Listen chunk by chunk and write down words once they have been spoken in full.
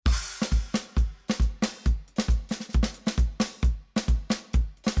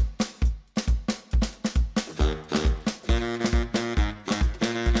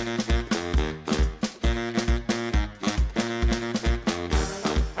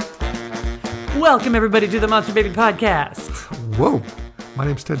Welcome, everybody, to the Monster Baby Podcast. Whoa. My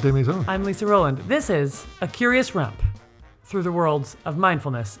name's Ted DeMaison. I'm Lisa Rowland. This is a curious romp through the worlds of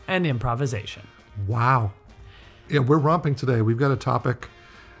mindfulness and improvisation. Wow. Yeah, we're romping today. We've got a topic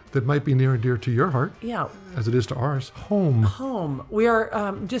that might be near and dear to your heart. Yeah. As it is to ours. Home. Home. We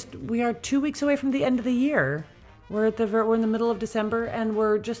are 2 weeks away from the end of the year. We're in the middle of December, and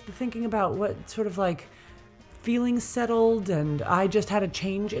we're just thinking about what sort of like feeling settled, and I just had a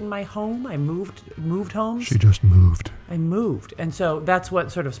change in my home. I moved homes. She just moved. I moved, and so that's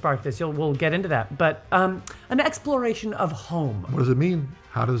what sort of sparked this. We'll get into that, but an exploration of home. What does it mean?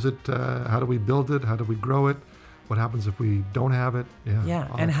 How do we build it? How do we grow it? What happens if we don't have it? Yeah,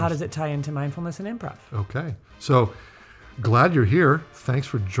 and how does it tie into mindfulness and improv? Okay, so glad you're here. Thanks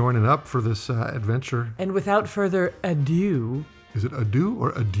for joining up for this adventure. And without further ado... Is it adieu or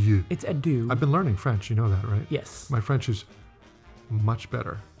adieu? It's adieu. I've been learning French. You know that, right? Yes. My French is much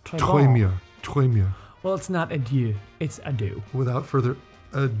better. Très Très bon. mieux. Très mieux. Well, it's not adieu. It's adieu. Without further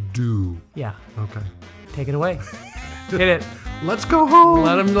ado. Yeah. Okay. Take it away. Hit it. Let's go home.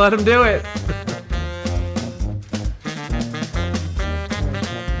 Let him do it.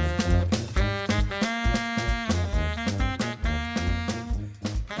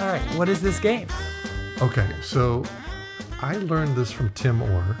 All right. What is this game? Okay, so I learned this from Tim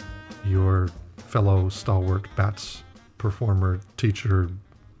Orr, your fellow stalwart BATS performer, teacher,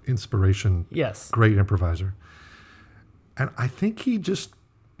 inspiration, Yes. great improviser. And I think he just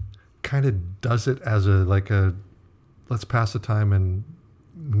kind of does it as a let's pass the time and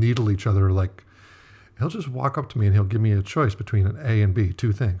needle each other. Like he'll just walk up to me and he'll give me a choice between an A and B,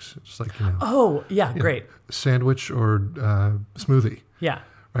 two things. Just like, Oh, yeah. Great. Sandwich or smoothie, Yeah.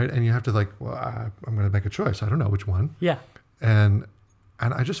 right? And you have to I'm going to make a choice. I don't know which one. Yeah. And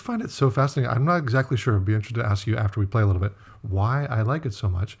I just find it so fascinating. I'm not exactly sure. I'd be interested to ask you after we play a little bit why I like it so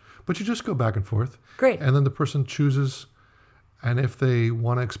much. But you just go back and forth. Great. And then the person chooses. And if they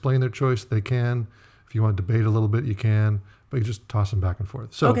want to explain their choice, they can. If you want to debate a little bit, you can. But you just toss them back and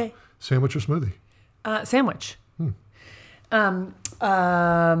forth. So, Okay. Sandwich or smoothie? Sandwich. Let's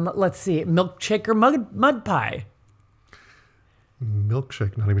see. Milkshake or mud pie?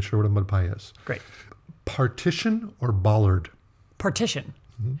 Milkshake. Not even sure what a mud pie is. Great. Partition or bollard? Partition.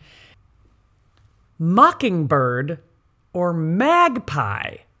 Mm-hmm. Mockingbird or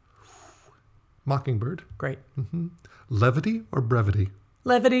magpie? Mockingbird. Great. Mm-hmm. Levity or brevity?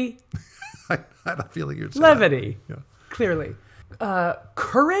 Levity. I had a feeling you'd say Levity. that. Yeah. Clearly.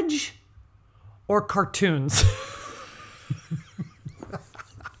 Courage or cartoons?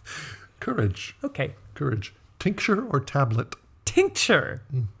 Courage. Okay. Courage. Tincture or tablet? Tincture.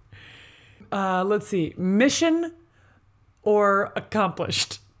 Let's see. Mission or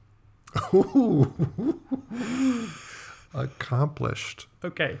accomplished? Ooh. Accomplished.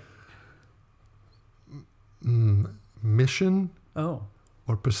 Okay. Mission Oh.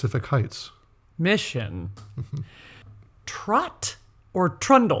 or Pacific Heights? Mission. Trot or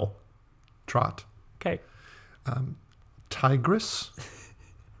trundle? Trot. Okay. Tigress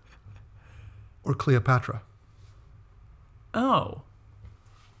or Cleopatra? Oh.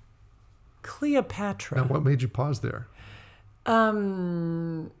 Cleopatra. Now, what made you pause there?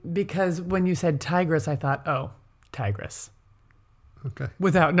 Because when you said tigress, I thought, oh, tigress. Okay.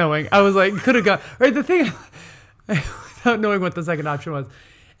 Without knowing. I was like, could have gone, right? The thing, without knowing what the second option was.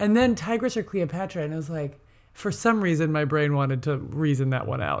 And then tigress or Cleopatra. And it was like, for some reason, my brain wanted to reason that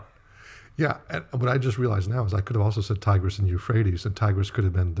one out. Yeah, and what I just realized now is I could have also said Tigris and Euphrates, and Tigris could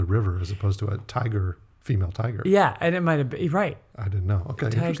have been the river as opposed to a tiger, female tiger. Yeah, and it might have been, right. I didn't know. Okay,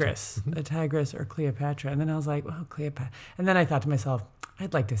 Tigress, a tigress or Cleopatra. And then I was like, oh, Cleopatra. And then I thought to myself,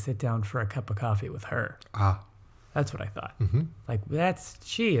 I'd like to sit down for a cup of coffee with her. Ah. That's what I thought. Mm-hmm. Like,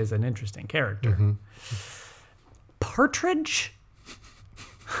 she is an interesting character. Mm-hmm. Partridge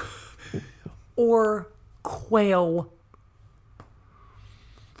or quail?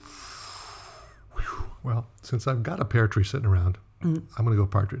 Well, since I've got a pear tree sitting around, I'm going to go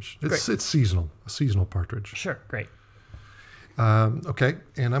partridge. It's seasonal, a seasonal partridge. Sure, great. Okay,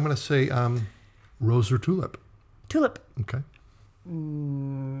 and I'm going to say rose or tulip. Tulip. Okay.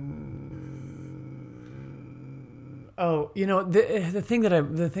 Oh, you know, the thing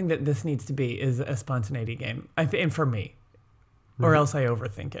that this needs to be is a spontaneity game. And for me, or else I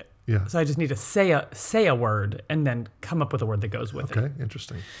overthink it. Yeah. So I just need to say a word and then come up with a word that goes with it. Okay,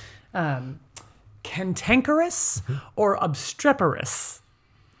 interesting. Cantankerous or obstreperous?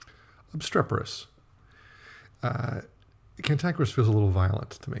 Obstreperous. Cantankerous feels a little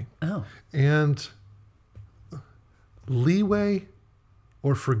violent to me. Oh. And leeway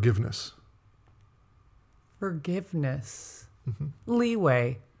or forgiveness? Forgiveness.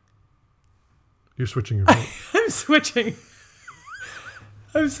 Leeway. You're switching your vote. I'm switching.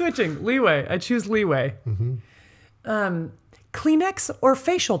 I'm switching. Leeway. I choose leeway. Kleenex or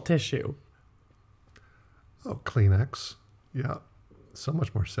facial tissue? Oh, Kleenex. Yeah. So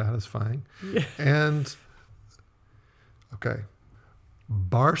much more satisfying. Yeah. And, okay.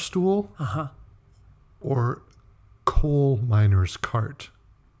 Bar stool or coal miner's cart?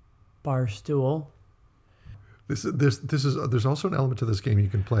 Bar stool. There's also an element to this game you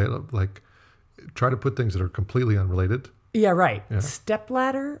can play it like try to put things that are completely unrelated. Yeah, right. Yeah. Step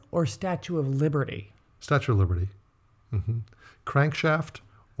ladder or Statue of Liberty? Statue of Liberty. Crankshaft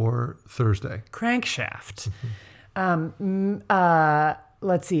or Thursday? Crankshaft.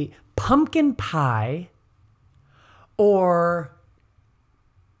 Let's see. Pumpkin pie or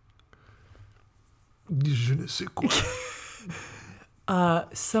Je ne sais quoi.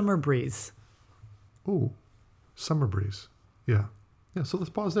 summer breeze? Ooh, summer breeze. Yeah. Yeah, so let's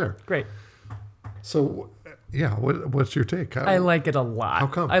pause there. Great. So, yeah, what's your take? I like it a lot. How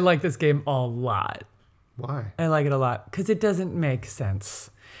come? I like this game a lot. Why? I like it a lot because it doesn't make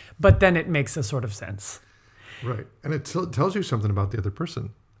sense, but then it makes a sort of sense. Right. And it tells you something about the other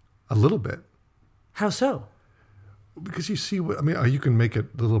person a little bit. How so? Because you see you can make it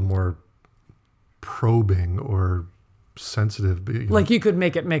a little more probing or sensitive. But, Like you could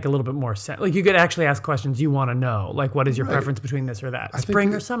make it make a little bit more sense. Like you could actually ask questions you want to know. Like what is your preference between this or that? I think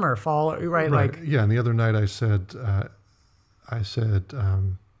Spring or summer, fall, right? Right. Like Yeah. And the other night I said,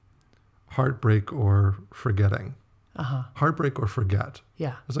 heartbreak or forgetting. Heartbreak or forget.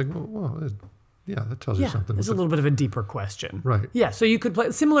 yeah. I was like, yeah, that tells you Yeah, something. it's a little bit of a deeper question. Right. Yeah, so you could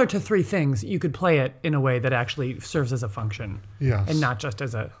play, similar to Three Things, you could play it in a way that actually serves as a function. Yes. And not just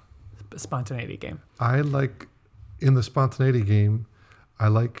as a spontaneity game. I like, in the spontaneity game, I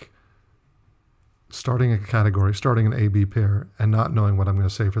like starting a category, starting an A-B pair, and not knowing what I'm going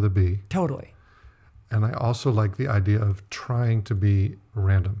to say for the B. Totally. And I also like the idea of trying to be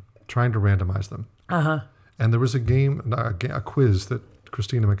random, trying to randomize them. And there was a quiz that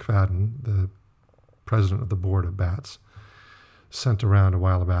Christina McFadden, the president of the board of BATS, sent around a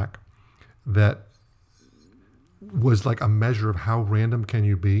while back that was like a measure of how random can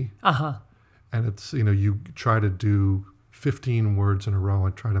you be. And it's, you try to do 15 words in a row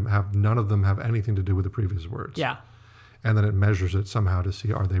and try to have none of them have anything to do with the previous words. Yeah. And then it measures it somehow to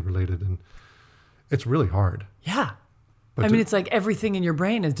see are they related. And it's really hard. Yeah. But it's like everything in your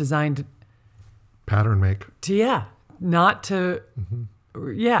brain is designed pattern make. to, not to,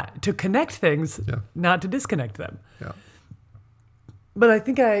 to connect things, not to disconnect them. Yeah. But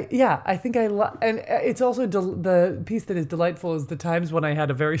and it's also the piece that is delightful is the times when I had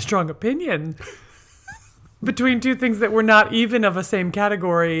a very strong opinion between two things that were not even of a same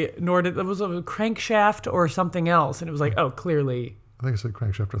category, nor did it was a crankshaft or something else, and it was like, oh, clearly. I think I said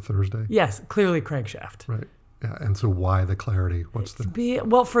crankshaft or Thursday. Yes, clearly crankshaft. Right. Yeah. And so why the clarity? What's the?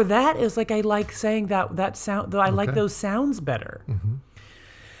 Well, for that is like I like saying that sound. Though I like those sounds better.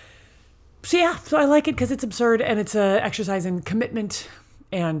 So I like it because it's absurd and it's a exercise in commitment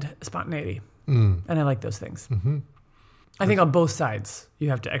and spontaneity, and I like those things. I think on both sides you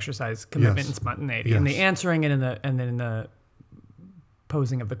have to exercise commitment and spontaneity in the answering and then in the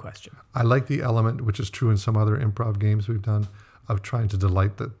posing of the question. I like the element, which is true in some other improv games we've done, of trying to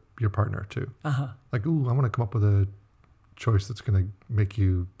delight your partner too. Like, ooh, I want to come up with a choice that's going to make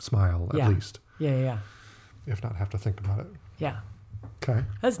you smile at least. Yeah. If not, have to think about it. Yeah. Okay.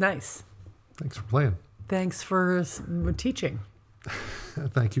 That's nice. Thanks for playing. Thanks for teaching.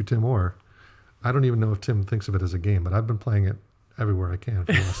 Thank you, Tim Orr. I don't even know if Tim thinks of it as a game, but I've been playing it everywhere I can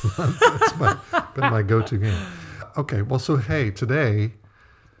for the last month. It's been my go-to game. Okay, well, so hey, today's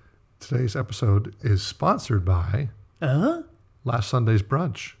episode is sponsored by last Sunday's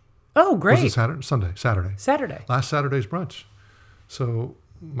brunch. Oh, great. Was it Saturday? Saturday. Last Saturday's brunch. So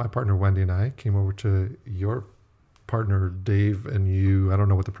my partner Wendy and I came over to your partner Dave and you. I don't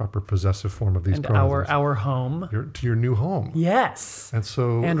know what the proper possessive form of these pronouns is. Our home. To your new home. Yes.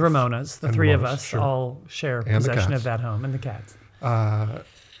 And Ramona's. The three of us sure. all share And possession of that home and the cats.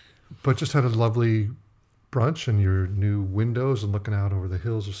 But just had a lovely brunch and your new windows and looking out over the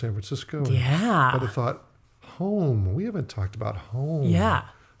hills of San Francisco. Yeah. But I thought, home. We haven't talked about home. Yeah.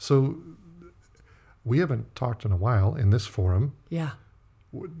 So we haven't talked in a while in this forum. Yeah.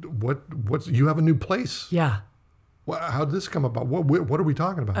 What's you have a new place? Yeah. How did this come about? What are we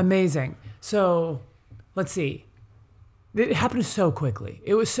talking about? Amazing. So, let's see. It happened so quickly.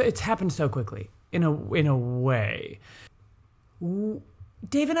 It's happened so quickly in a way.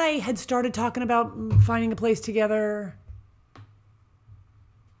 Dave and I had started talking about finding a place together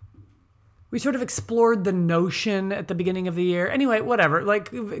we sort of explored the notion at the beginning of the year. Anyway, whatever.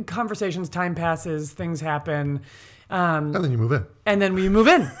 Like conversations, time passes, things happen. And then you move in. And then we move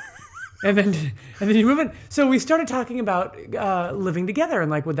in. and then you move in. So we started talking about living together and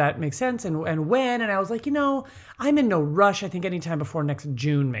like, would that make sense and when? And I was like, I'm in no rush. I think anytime before next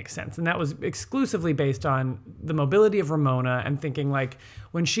June makes sense. And that was exclusively based on the mobility of Ramona and thinking like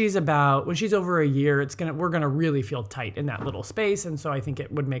when she's over a year, we're gonna really feel tight in that little space. And so I think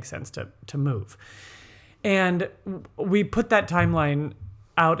it would make sense to move. And we put that timeline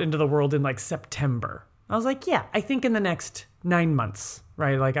out into the world in like September. I was like, yeah, I think in the next 9 months,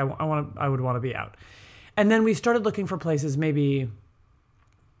 right? Like I would want to be out. And then we started looking for places maybe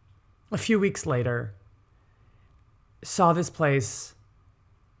a few weeks later, saw this place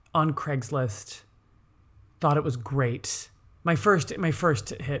on Craigslist, thought it was great. My first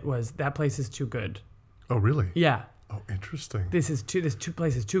hit was that place is too good. Oh, really? Yeah. Oh, interesting. This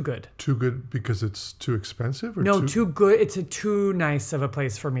place is too good. Too good because it's too expensive? Or no, too good. It's too nice of a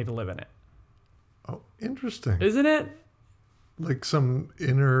place for me to live in it. Oh, interesting. Isn't it? Like some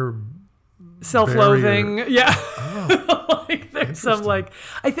inner self-loathing. barrier. Yeah. Oh, like there's some like,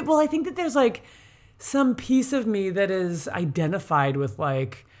 I think that there's like some piece of me that is identified with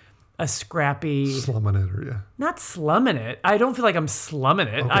like a scrappy slumming it or yeah. Not slumming it. I don't feel like I'm slumming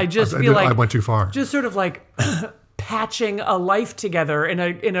it. Okay. I just feel like I went too far. Just sort of like patching a life together in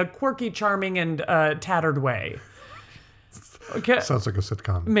a quirky, charming, and tattered way. Okay. Sounds like a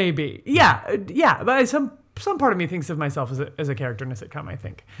sitcom. Maybe. Yeah. Yeah. But some part of me thinks of myself as a character in a sitcom, I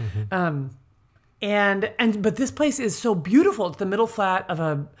think. Mm-hmm. But this place is so beautiful. It's the middle flat of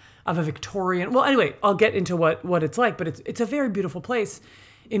a Victorian. Well, anyway, I'll get into what it's like, but it's a very beautiful place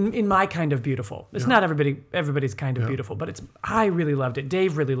in my kind of beautiful. It's not everybody's kind of beautiful, but I really loved it.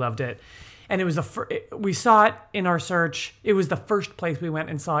 Dave really loved it. And it was we saw it in our search. It was the first place we went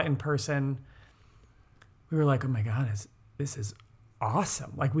and saw it in person. We were like, oh my God, this is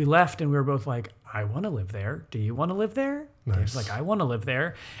awesome. Like we left and we were both like, I want to live there. Do you want to live there? Nice. Dave's like, I want to live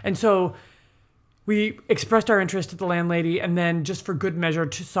there. And so we expressed our interest to the landlady and then just for good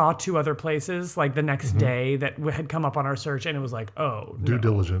measure saw 2 other places like the next day that had come up on our search. And it was like, oh, due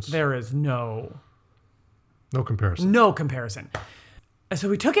diligence. There is no comparison. No comparison. So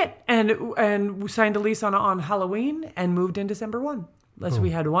we took it and we signed a lease on Halloween and moved in December 1. We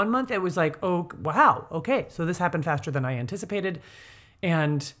had 1 month. It was like, oh, wow. Okay. So this happened faster than I anticipated.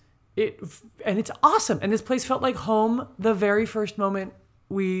 And it's awesome. And this place felt like home the very first moment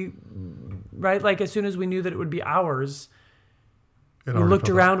like as soon as we knew that it would be ours, we looked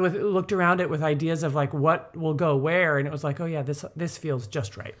around it with ideas of like what will go where. And it was like, oh yeah, this feels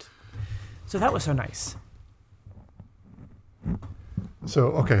just right. So that was so nice.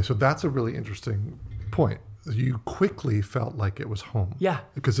 So that's a really interesting point. You quickly felt like it was home. Yeah.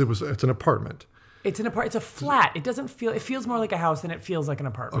 Because it's an apartment. It's a flat. It feels more like a house than it feels like an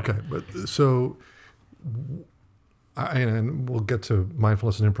apartment. Okay. But so, and we'll get to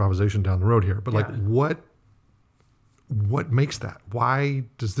mindfulness and improvisation down the road here, but like what makes that? Why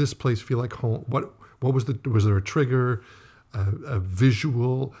does this place feel like home? What was there a trigger, a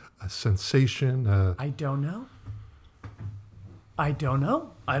visual, a sensation? I don't know. I don't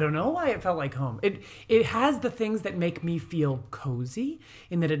know why it felt like home. It has the things that make me feel cozy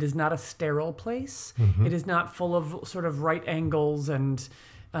in that it is not a sterile place. Mm-hmm. It is not full of sort of right angles and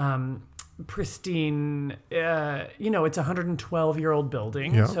pristine. It's a 112-year-old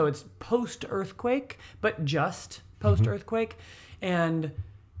building, so it's post-earthquake, but just post-earthquake, and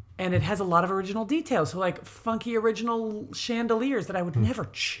it has a lot of original details. So like funky original chandeliers that I would never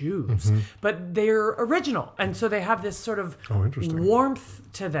choose, but they're original. And so they have this sort of warmth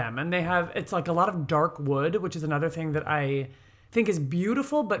to them. And it's like a lot of dark wood, which is another thing that I think is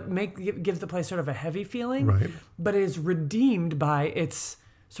beautiful, but gives the place sort of a heavy feeling. Right. But it is redeemed by its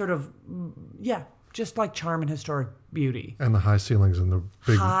sort of, just like charm and historic beauty. And the high ceilings and the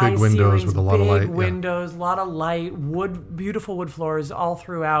big windows with a lot of light. Big windows, a lot of light, beautiful wood floors all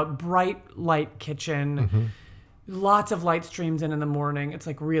throughout, bright light kitchen, lots of light streams in the morning. It's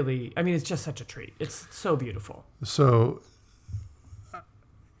like really, it's just such a treat. It's so beautiful. So,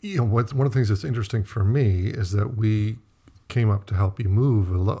 one of the things that's interesting for me is that we came up to help you move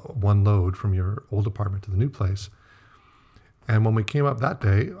one load from your old apartment to the new place. And when we came up that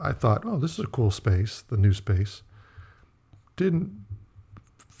day, I thought, oh, this is a cool space, the new space. Didn't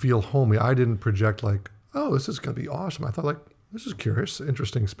feel homey. I didn't project like, oh, this is going to be awesome. I thought like, this is curious,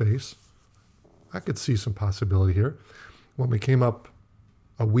 interesting space. I could see some possibility here. When we came up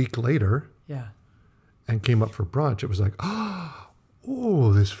a week later and came up for brunch, it was like,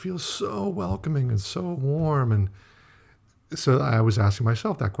 oh, this feels so welcoming and so warm. so I was asking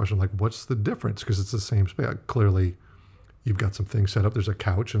myself that question, like, what's the difference? Because it's the same space. Clearly, you've got some things set up. There's a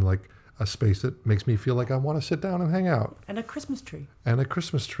couch and like a space that makes me feel like I want to sit down and hang out. And a Christmas tree. And a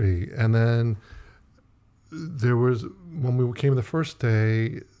Christmas tree. And then there was, when we came the first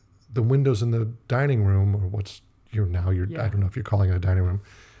day, the windows in the dining room, or I don't know if you're calling it a dining room,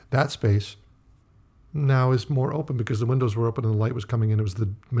 that space now is more open because the windows were open and the light was coming in. It was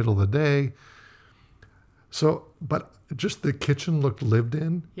the middle of the day. So, but just the kitchen looked lived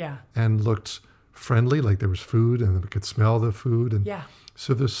in. Yeah. And looked friendly, like there was food and we could smell the food. And yeah.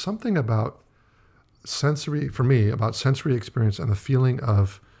 So there's something about sensory experience and the feeling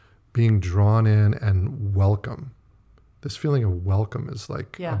of being drawn in and welcome. This feeling of welcome is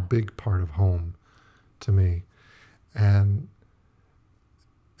like a big part of home to me. And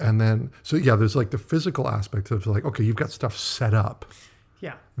then, so yeah, there's like the physical aspect of like, okay, you've got stuff set up.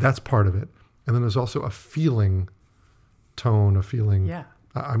 Yeah. That's part of it. And then there's also a feeling tone, a feeling. Yeah.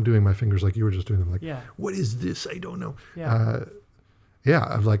 I'm doing my fingers like you were just doing them. Like, yeah. What is this? I don't know. Yeah.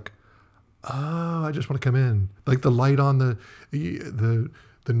 I'm like, oh, I just want to come in. Like the light on the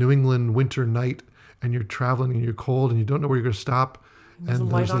New England winter night, and you're traveling and you're cold and you don't know where you're going to stop.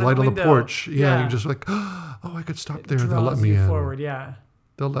 And there's a light on the porch. Yeah. You're just like, oh, I could stop there and they'll let me in. Forward, yeah.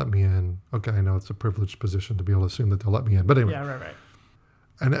 They'll let me in. Okay, I know it's a privileged position to be able to assume that they'll let me in. But anyway. Yeah, right.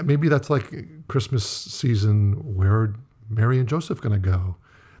 And maybe that's like Christmas season. Where are Mary and Joseph going to go?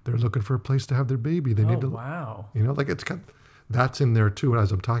 They're looking for a place to have their baby. They need to. Wow. Like it's got, that's in there too. And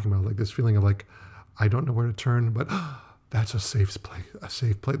as I'm talking about, like this feeling of like, I don't know where to turn, but that's a safe place. A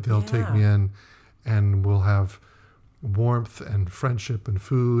safe place. They'll take me in, and we'll have warmth and friendship and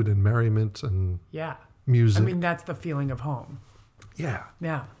food and merriment and music. I mean, that's the feeling of home. Yeah.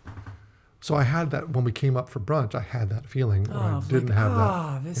 Yeah. So I had that when we came up for brunch. I had that feeling. I didn't have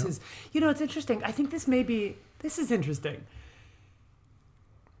that. This is, it's interesting. I think this is interesting.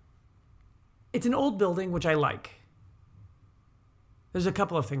 It's an old building, which I like. There's a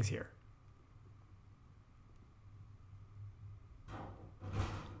couple of things here.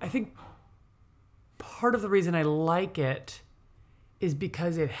 I think part of the reason I like it is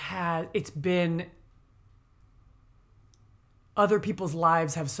because it's been, other people's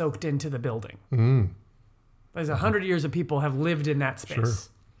lives have soaked into the building. There's 100 years of people have lived in that space. Sure.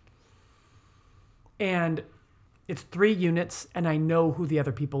 And it's 3 units, and I know who the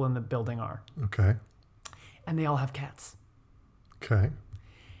other people in the building are. Okay. And they all have cats. Okay.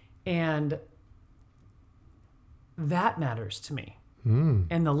 And that matters to me.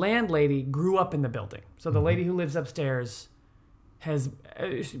 And the landlady grew up in the building. So the lady who lives upstairs has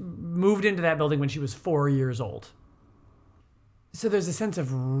moved into that building when she was 4 years old. So there's a sense of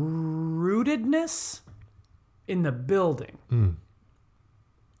rootedness in the building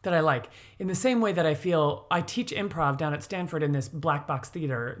that I like. In the same way that I teach improv down at Stanford in this black box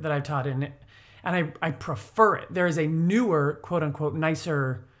theater that I've taught in, and I prefer it. There is a newer, quote unquote,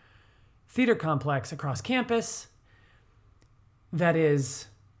 nicer theater complex across campus that is,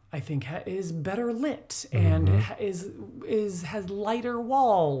 I think, is better lit and has lighter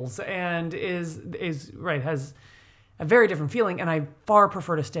walls and has a very different feeling. And I far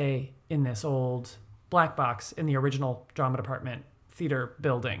prefer to stay in this old black box in the original drama department theater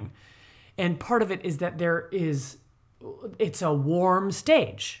building. And part of it is that it's a warm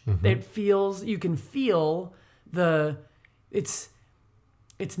stage. It feels, you can feel it's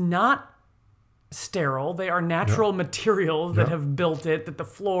not sterile. They are natural materials that have built it, that the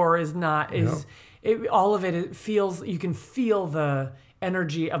floor is not, all of it feels, you can feel the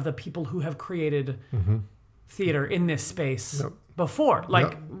energy of the people who have created theater in this space before.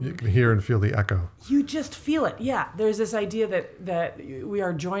 Like you can hear and feel the echo. You just feel it. Yeah. There's this idea that we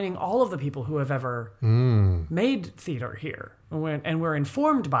are joining all of the people who have ever made theater here. And we're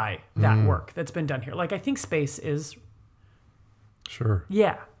informed by that work that's been done here. Like, I think space is. Sure.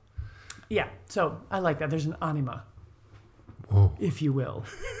 Yeah. Yeah. So I like that. There's an anima, if you will.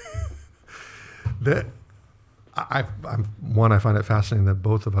 I find it fascinating that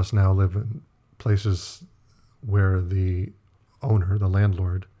both of us now live in places where the owner, the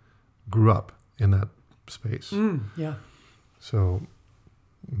landlord, grew up in that space. Yeah. So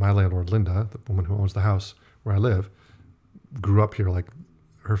my landlord, Linda, the woman who owns the house where I live, grew up here. Like,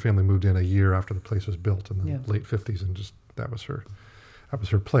 her family moved in a year after the place was built in the late 50s, and just that was her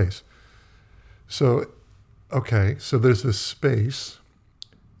place. So, okay, so there's this space.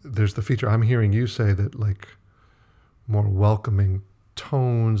 There's the feature. I'm hearing you say that, like, more welcoming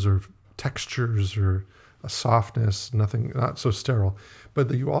tones or textures or a softness, not so sterile.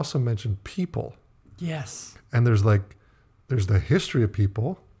 But you also mentioned people. Yes. And there's the history of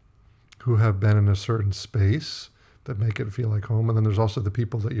people who have been in a certain space that make it feel like home. And then there's also the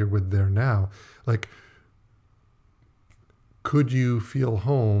people that you're with there now. Like, could you feel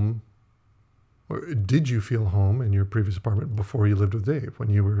home, or did you feel home in your previous apartment before you lived with Dave, when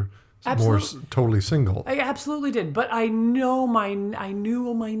you were totally single? I absolutely did, but I knew my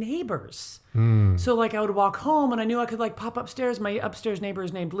neighbors. So like I would walk home and I knew I could like pop upstairs. My upstairs neighbor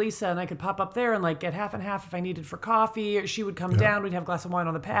is named Lisa, and I could pop up there and like get half and half if I needed for coffee. Or she would come down. We'd have a glass of wine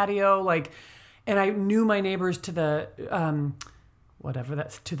on the patio. Like, and I knew my neighbors to the whatever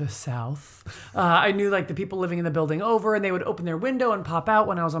that's to the south. I knew like the people living in the building over, and they would open their window and pop out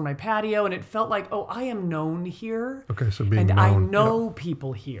when I was on my patio, and it felt like, oh, I am known here. Okay, so being and known. I know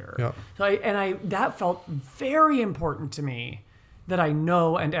people here. Yeah. So that felt very important to me, that I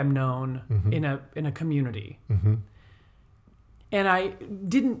know and am known in a community. And I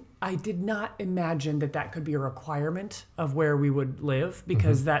did not imagine that could be a requirement of where we would live,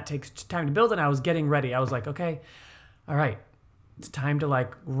 because that takes time to build. And I was getting ready. I was like, okay, all right, it's time to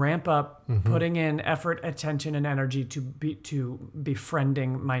like ramp up, putting in effort, attention, and energy to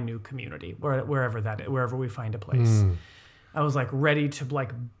befriending my new community, wherever we find a place. I was like ready to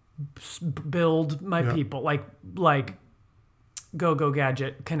like build my people, like go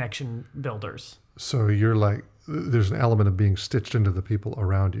gadget connection builders. So you're like, there's an element of being stitched into the people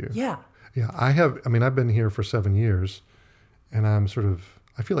around you. Yeah. Yeah. I've been here for 7 years, and I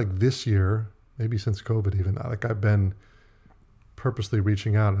feel like this year, maybe since COVID even, like I've been purposely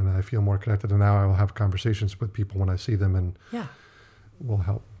reaching out, and I feel more connected. And now I will have conversations with people when I see them, and we'll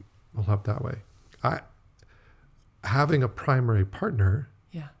help that way. Having a primary partner,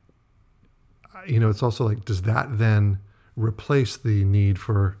 it's also like, does that then replace the need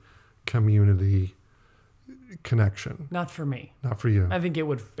for community connection? Not for me. Not for you. I think it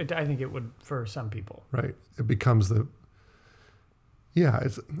would for some people. Right. It becomes I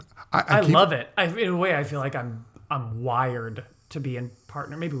love it. In a way, I feel like I'm wired to be in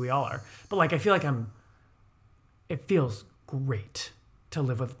partner. Maybe we all are, but like I feel like it feels great to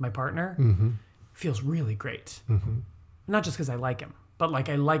live with my partner. Feels really great. Not just because I like him, but like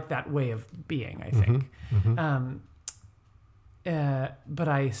I like that way of being, I think. But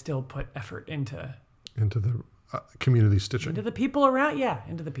I still put effort into the community stitching, into the people around. Yeah,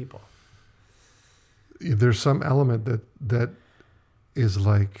 into the people. There's some element that is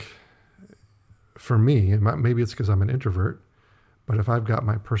like, for me, and maybe it's because I'm an introvert, but if I've got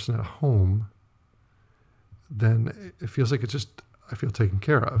my person at home, then it feels like I feel taken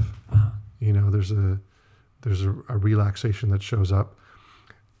care of. There's a relaxation that shows up.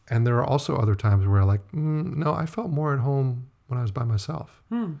 And there are also other times where no, I felt more at home when I was by myself.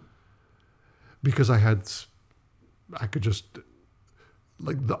 Because I could just,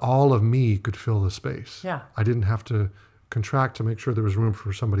 like, all of me could fill the space. Yeah. I didn't have to contract to make sure there was room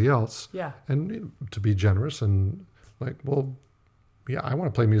for somebody else. Yeah. And to be generous and like, well, yeah, I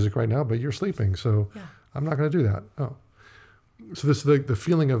want to play music right now, but you're sleeping, so I'm not going to do that. Oh. So this the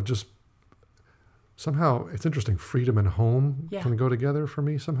feeling of just somehow, it's interesting, freedom and home can go together for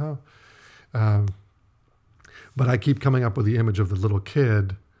me somehow. But I keep coming up with the image of the little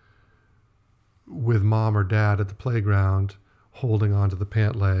kid with mom or dad at the playground holding onto the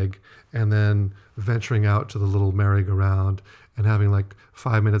pant leg, and then venturing out to the little merry-go-round and having like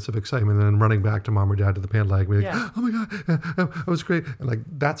 5 minutes of excitement, and then running back to mom or dad to the pant leg, being like, oh my God, that was great. And like,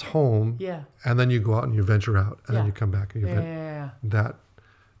 that's home. Yeah. And then you go out and you venture out, and then you come back and you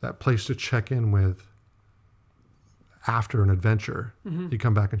that place to check in with after an adventure. You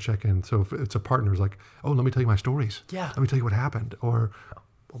come back and check in. So if it's a partner, it's like, oh, let me tell you my stories. Yeah. Let me tell you what happened, or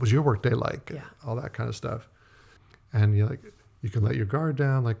what was your work day like? Yeah. All that kind of stuff. And you can let your guard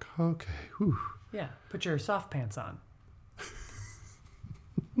down, like, okay, whew. Yeah. Put your soft pants on.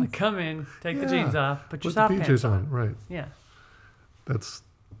 Like, come in, take the jeans off, put your soft pants on. Right. Yeah.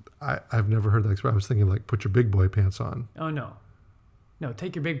 I've never heard that expression. I was thinking like, put your big boy pants on. Oh, no. No,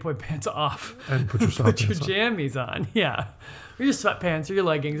 take your big boy pants off. And put your soft pants on. Put your jammies on. Yeah. Or your sweatpants or your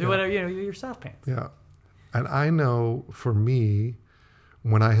leggings or whatever, your soft pants. Yeah. And I know for me,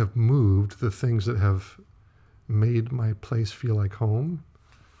 when I have moved, the things that have made my place feel like home,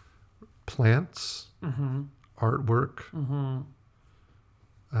 plants, artwork,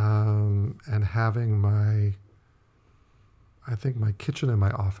 and having my kitchen and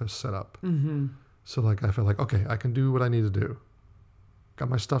my office set up. So like, I feel like, okay, I can do what I need to do. Got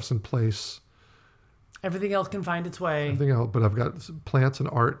my stuffs in place. Everything else can find its way. Everything else, but I've got plants and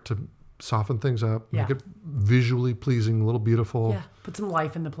art to soften things up, make it visually pleasing, a little beautiful. Yeah, put some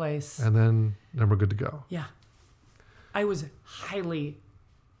life in the place. And then we're good to go. Yeah. I was highly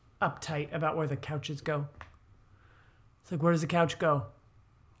uptight about where the couches go. It's like, where does the couch go?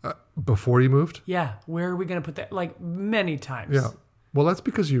 Before you moved? Yeah. Where are we going to put that? Like many times. Yeah. Well, that's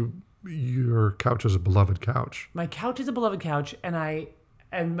because your couch is a beloved couch. My couch is a beloved couch,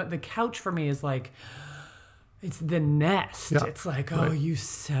 and the couch for me is like, it's the nest. Yeah, It's like, right. you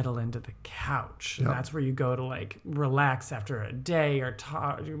settle into the couch. And Yeah. that's where you go to like relax after a day or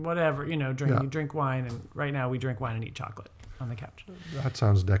whatever, you drink wine. And right now we drink wine and eat chocolate on the couch. That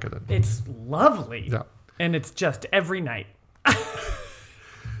sounds decadent. It's lovely. Yeah. And it's just every night.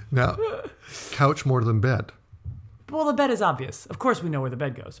 Now, couch more than bed. Well, the bed is obvious. Of course, we know where the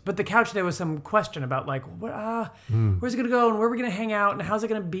bed goes. But the couch, there was some question about like, where's it going to go and where are we going to hang out and how's it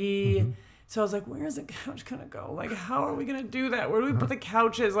going to be? Mm-hmm. So I was like, where's the couch going to go? Like, how are we going to do that? Where do we put the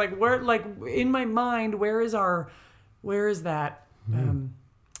couches? Like, where? Like in my mind, where is that?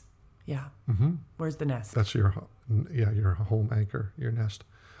 Yeah. Mm-hmm. Where's the nest? That's your home anchor, your nest.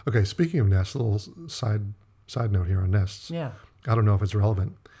 Okay, speaking of nests, a little side note here on nests. Yeah. I don't know if it's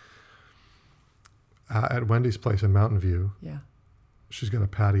relevant. At Wendy's place in Mountain View, Yeah. she's got a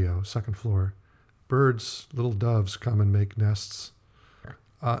patio, second floor. Birds, little doves, come and make nests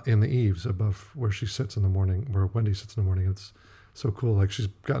in the eaves above where she sits in the morning, where Wendy sits in the morning. It's so cool. Like she's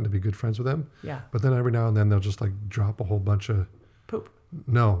gotten to be good friends with them. Yeah. But then every now and then they'll just like drop a whole bunch of Poop.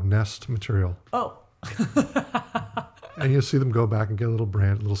 nest material, Oh. and you'll see them go back and get a little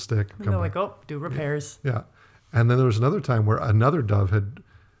little stick. And Come they're back. like, do repairs. Yeah. And then there was another time where another dove had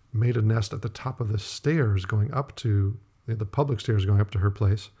made a nest at the top of the stairs going up to the public stairs going up to her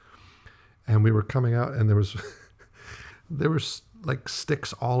place. And we were coming out and there was like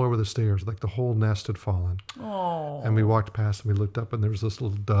sticks all over the stairs, like the whole nest had fallen. Oh. And we walked past and we looked up and there was this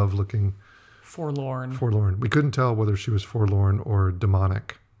little dove looking Forlorn. We couldn't tell whether she was forlorn or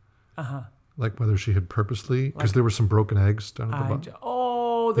demonic. Uh-huh. Like whether she had purposely, because there were some broken eggs down at the bottom.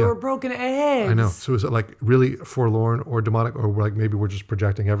 There Yeah. were broken eggs. I know. So is it like really forlorn or demonic, or like maybe we're just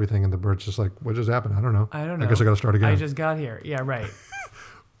projecting everything and the bird's just like, what just happened? I don't know. I don't know. I guess I got to start again. I just got here. Yeah, right.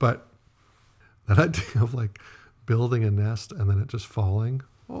 But that idea of like building a nest and then it just falling,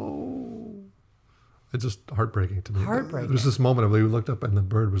 it's just heartbreaking to me. Heartbreaking. There was this moment of we looked up and the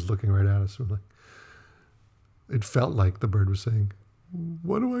bird was looking right at us. We're like, it felt like the bird was saying,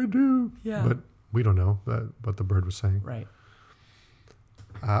 "What do I do?" Yeah. But we don't know what the bird was saying. Right.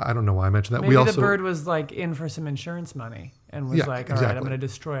 I don't know why I mentioned that. Maybe we the bird was like in for some insurance money and was Yeah, like, all right, I'm exactly.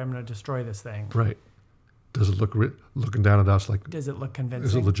 going to destroy this thing. Right. Does it look looking down at us like? Does it look convincing?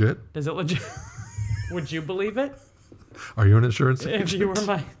 Is it legit? Does it legit? Would you believe it Are you an insurance if agent? you were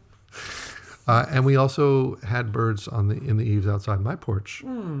my? And we also had birds in the eaves outside my porch,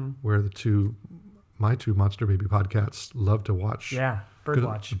 where my two Monster Baby podcasts love to watch. Yeah, bird The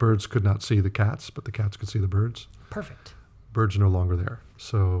watch. birds could not see the cats, but the cats could see the birds. Perfect. Birds are no longer there,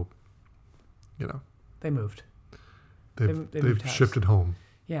 so They moved. they've They moved house. shifted home.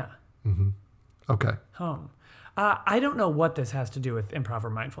 Yeah, Okay. home. I don't know what this has to do with improv or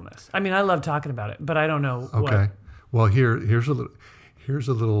mindfulness. I mean, I love talking about it, but I don't know Okay. what. Well, here's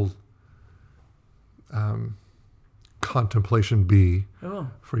a little contemplation B Oh,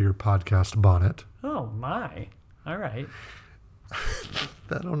 for your podcast bonnet. oh my. All right.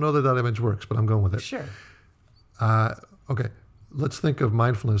 I don't know that image works, but I'm going with it. Sure. Okay, let's think of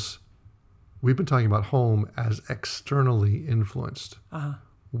mindfulness. We've been talking about home as externally influenced. Uh-huh.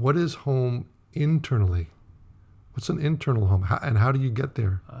 What is home internally? What's an internal home? And how do you get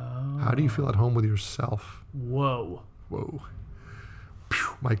there? How do you feel at home with yourself? Whoa. Whoa.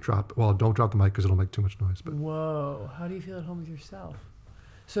 Phew, mic drop. Well, don't drop the mic because it'll make too much noise. But Whoa. How do you feel at home with yourself?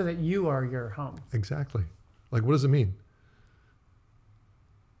 So that you are your home. exactly. Like, what does it mean?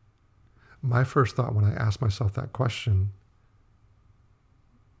 My first thought when I asked myself that question,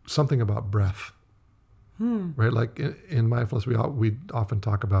 something about breath. Right? Like in mindfulness, we often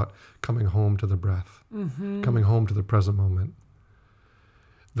talk about coming home to the breath, coming home to the present moment.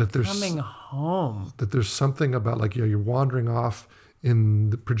 That there's Coming home. that there's something about like you're wandering off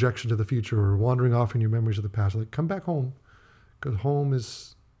in the projection to the future or wandering off in your memories of the past. Like, come back home, because home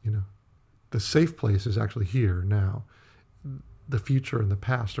is, the safe place is actually here now. The future and the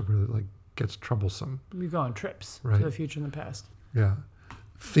past are where it like gets troublesome. We go on trips Right. to the future and the past. Yeah.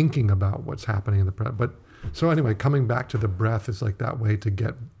 Thinking about what's happening in the present. But so anyway, coming back to the breath is like that way to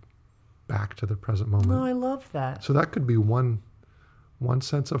get back to the present moment. No, I love that. So that could be one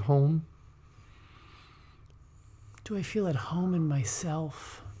sense of home. Do I feel at home in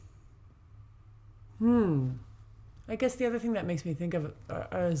myself? I guess the other thing that makes me think of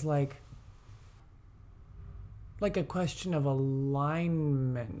is like a question of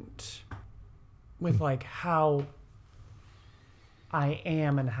alignment with like how I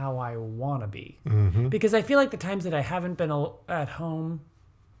am and how I want to be. Because I feel like the times that I haven't been at home,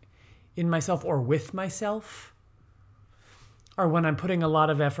 in myself or with myself are when I'm putting a lot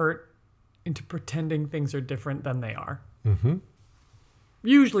of effort into pretending things are different than they are. Mm-hmm.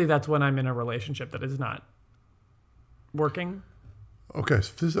 Usually that's when I'm in a relationship that is not working. Okay,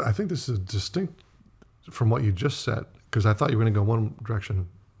 so I think this is distinct from what you just said, because I thought you were going to go one direction.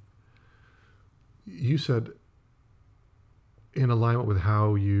 You said in alignment with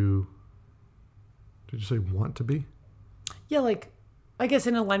how you, did you say want to be? Yeah, like I guess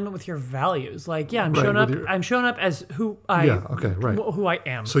in alignment with your values. Like, yeah, I'm Right, showing up. with your- I'm showing up as who I. Yeah, okay, right. Who I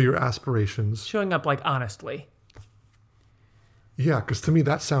am. So your aspirations. Showing up like honestly. Yeah, because to me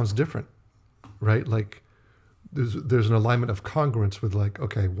that sounds different, right? Like there's an alignment of congruence with like,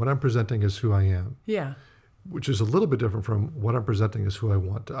 okay, what I'm presenting is who I am, Yeah. which is a little bit different from what I'm presenting is who I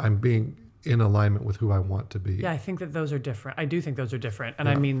want to. I'm being in alignment with who I want to be. Yeah, I think that those are different. I do think those are different, and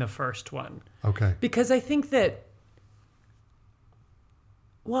I Yeah. mean the first one Okay. because I think that.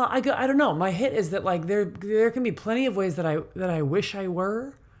 Well, I don't know. My hit is that like there can be plenty of ways that I wish I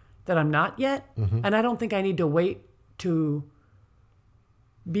were, that I'm not yet, Mm-hmm. and I don't think I need to wait to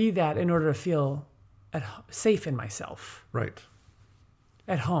be that in order to feel safe in myself, Right.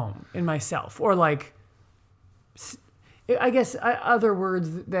 at home in myself, or like. I guess other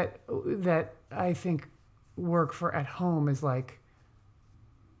words that I think work for at home is like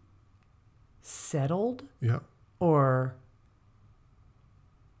settled Yeah. or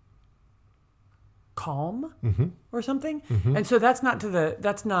calm Mm-hmm. or something. And so that's not to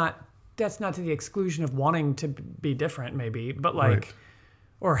the exclusion of wanting to be different maybe, but like Right.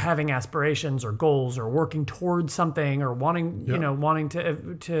 or having aspirations or goals or working towards something or wanting, Yeah. wanting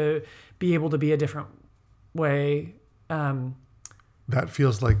to be able to be a different way. That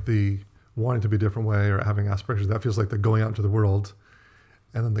feels like the wanting to be a different way or having aspirations. That feels like the going out into the world,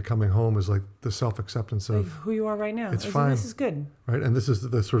 and then the coming home is like the self-acceptance Like of, who you are right now. It's Isn't fine. This is good. right? And this is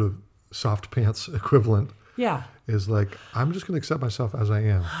the sort of soft pants equivalent Yeah. is like, I'm just going to accept myself as I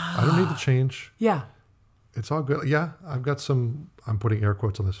am. I don't need to change. Yeah. It's all good. Yeah, I've got some, I'm putting air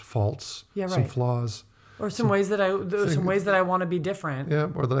quotes on this, faults, Yeah, some right. flaws. Or some ways that I want to be different. Yeah,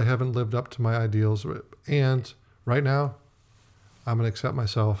 or that I haven't lived up to my ideals. And right now, I'm going to accept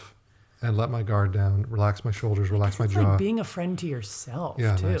myself and let my guard down, relax my shoulders, relax my It's jaw. like being a friend to yourself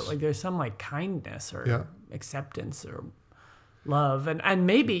Yeah, too. nice. Like there's some like kindness or Yeah. acceptance or love, and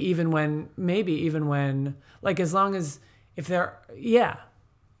maybe even when like as long as if there Yeah,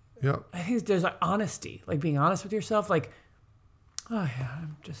 I think there's like honesty, like being honest with yourself, like oh yeah,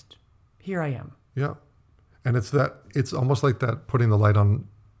 I'm just here I am. yeah. And it's almost like that putting the light on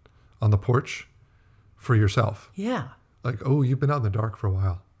the porch for yourself. Yeah, Like, oh, you've been out in the dark for a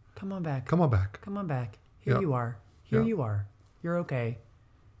while. come on back. Come on back. Come on back. Here Yeah. you are. Here Yeah. you are. You're okay.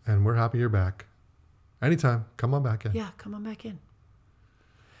 And we're happy you're back. Anytime, come on back in. Yeah, come on back in.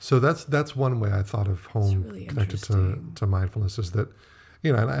 So that's one way I thought of home really connected interesting. to mindfulness is that,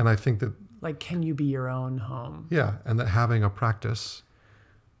 and I think that, Like, can you be your own home? yeah, and that having a practice,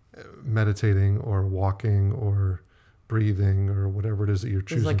 meditating or walking or breathing or whatever it is that you're There's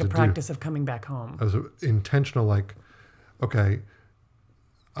choosing like a to practice of coming back home. do as an intentional, like, okay,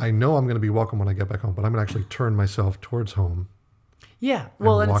 I know I'm going to be welcome when I get back home, but I'm going to actually turn myself towards home. Yeah.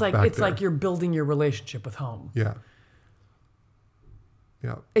 Well, and it's walk like back it's like there. you're building your relationship with home. Yeah.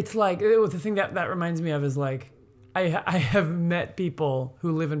 Yeah. It's like the thing that reminds me of is like I have met people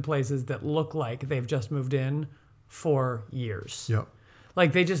who live in places that look like they've just moved in for years. Yeah.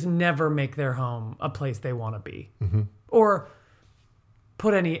 Like they just never make their home a place they want to be, Mm-hmm. or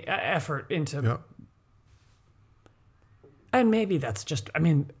put any effort into. Yeah. And maybe that's just. I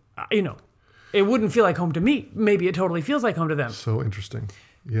mean, it wouldn't feel like home to me. Maybe it totally feels like home to them. So interesting.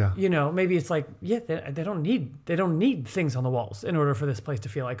 Yeah. Maybe it's like, yeah, they don't need things on the walls in order for this place to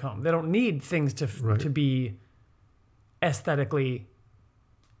feel like home. They don't need things Right. to be aesthetically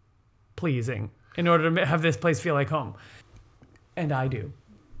pleasing in order to have this place feel like home. And I do.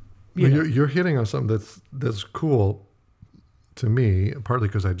 You're hitting on something that's cool to me, partly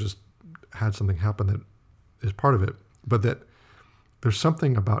because I just had something happen that is part of it, but that there's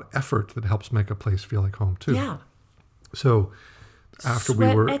something about effort that helps make a place feel like home too. Yeah. So after Sweat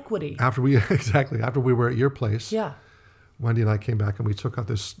we were equity. after we were at your place, Yeah. Wendy and I came back and we took out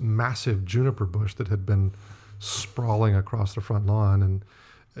this massive juniper bush that had been sprawling across the front lawn,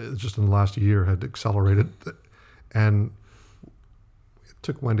 and just in the last year had accelerated, and it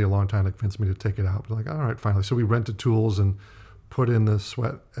took Wendy a long time to convince me to take it out. But like, all right, finally. So we rented tools and put in the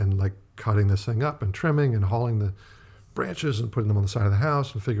sweat and like cutting this thing up and trimming and hauling the branches and putting them on the side of the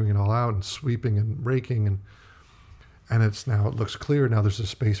house and figuring it all out and sweeping and raking, and it looks clear. Now there's a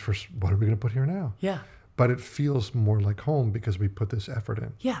space for what are we going to put here now? Yeah. but it feels more like home because we put this effort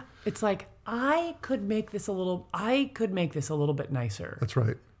in. Yeah. It's like, I could make this a little bit nicer. That's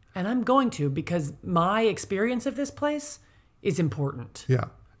right. And I'm going to, because my experience of this place is important. Yeah.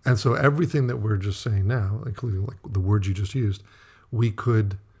 And so everything that we're just saying now, including like the words you just used, we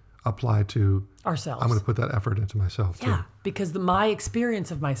could apply to Ourselves. I'm going to put that effort into myself too. Yeah. Because my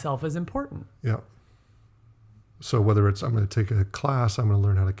experience of myself is important. Yeah. So whether it's I'm going to take a class, I'm going to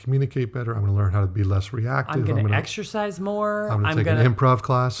learn how to communicate better, I'm going to learn how to be less reactive. I'm going to exercise more. I'm going to take an improv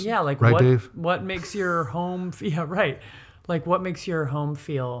class. Yeah, like right, Dave? What makes your home? Yeah, right. Like what makes your home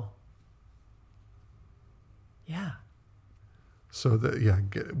feel? Yeah. So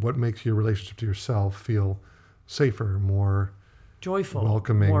what makes your relationship to yourself feel safer, more joyful,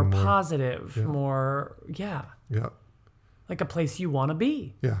 welcoming, more positive, more Yeah. like a place you want to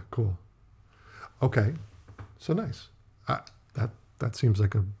be. Yeah. Cool. Okay. So nice. That seems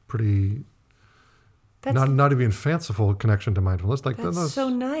like a pretty not even fanciful connection to mindfulness. Like that's so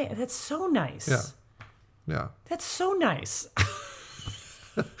nice. That's so nice. Yeah. Yeah. That's so nice.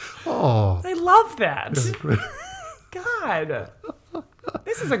 Oh, I love that. yeah, great. God,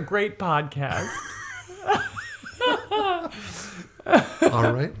 this is a great podcast.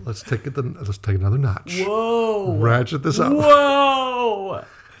 All right, let's take another notch. Whoa. Ratchet this up. Whoa.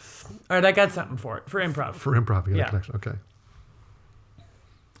 All right, I got something for improv. For improv, you got a connection. Okay.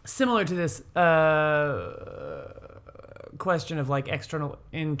 Similar to this question of like external,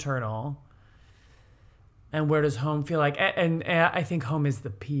 internal, and where does home feel like? And I think home is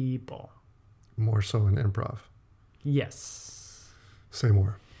the people. More so in improv. Yes. Say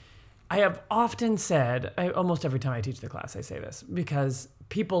more. I have often said, almost every time I teach the class, I say this, because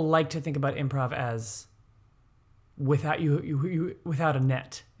people like to think about improv as without without a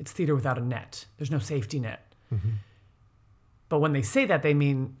net. It's theater without a net. There's no safety net. Mm-hmm. But when they say that, they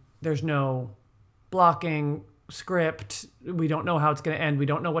mean there's no blocking, script. We don't know how it's going to end. We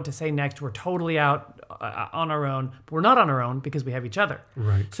don't know what to say next. We're totally out on our own. But we're not on our own because we have each other.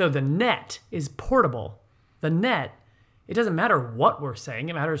 Right. So the net is portable. The net, it doesn't matter what we're saying.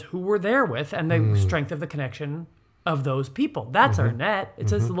 It matters who we're there with and the strength of the connection of those people. That's our net.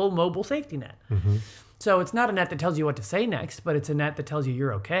 It's a little mobile safety net. Mm-hmm. So it's not a net that tells you what to say next, but it's a net that tells you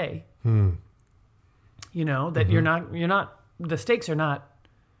you're okay. Mm. You know, that you're not, the stakes are not,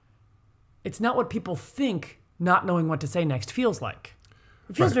 it's not what people think not knowing what to say next feels like.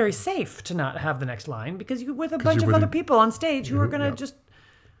 It feels very safe to not have the next line because you're with a bunch of other people on stage who are going to just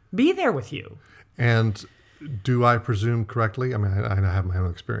be there with you. And do I presume correctly? I mean, I have my own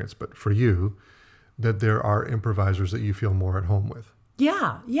experience, but for you, that there are improvisers that you feel more at home with.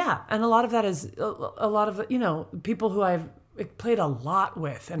 Yeah. And a lot of that is a lot of, people who I've played a lot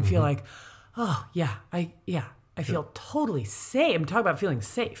with and feel like, oh, I feel totally safe. I'm talking about feeling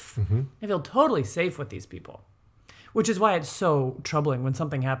safe. I feel totally safe with these people, which is why it's so troubling when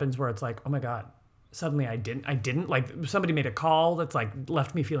something happens where it's like, oh my God, suddenly I didn't like somebody made a call that's like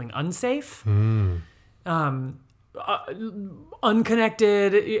left me feeling unsafe,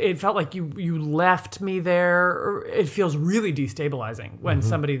 unconnected. It felt like you left me there. It feels really destabilizing when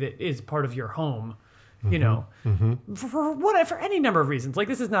somebody that is part of your home, for any number of reasons. Like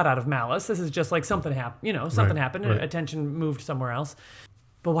this is not out of malice. This is just like something happened. Something happened. Right. Attention moved somewhere else.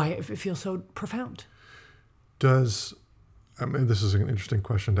 But why it feels so profound? This is an interesting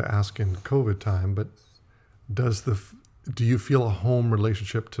question to ask in COVID time, but do you feel a home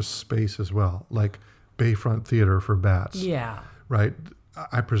relationship to space as well? Like Bayfront Theater for Bats. Yeah. Right?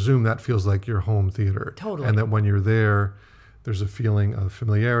 I presume that feels like your home theater. Totally. And that when you're there's a feeling of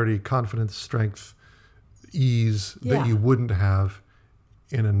familiarity, confidence, strength, ease that you wouldn't have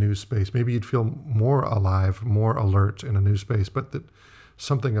in a new space. Maybe you'd feel more alive, more alert in a new space, but that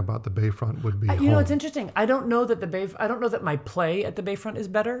something about the Bayfront would be home. It's interesting. I don't know that my play at the Bayfront is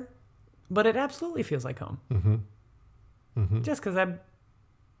better, but it absolutely feels like home. Just because I've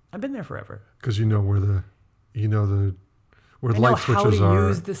been there forever. Because where the light switches are. I know how to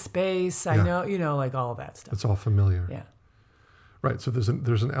use the space. I know, like all of that stuff. It's all familiar. Yeah. Right. So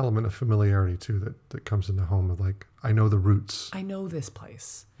there's an element of familiarity too that comes into home of like, I know the roots. I know this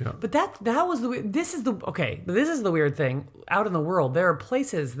place. Yeah. But this is the weird thing. Out in the world, there are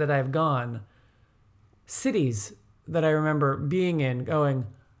places that I've gone, cities that I remember being in going,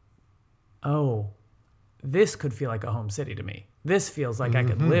 oh, this could feel like a home city to me. This feels like I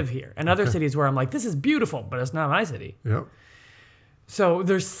could live here. And other cities where I'm like, this is beautiful, but it's not my city. Yep. So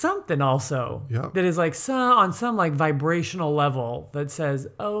there's something also that is like on some like vibrational level that says,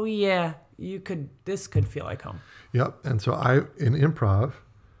 oh yeah, this could feel like home. Yep. And so in improv.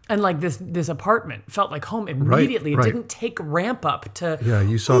 And like this apartment felt like home immediately. Right. It didn't take ramp up to. Yeah,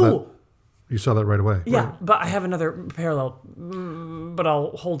 you saw that. You saw that right away. Yeah, Right. but I have another parallel, but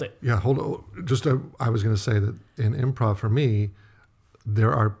I'll hold it. Yeah, hold on. I was going to say that in improv, for me,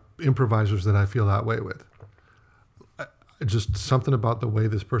 there are improvisers that I feel that way with. Just something about the way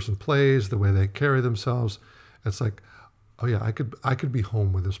this person plays, the way they carry themselves. It's like, oh yeah, I could be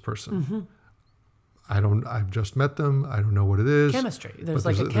home with this person. I've just met them. I don't know what it is. Chemistry. But There's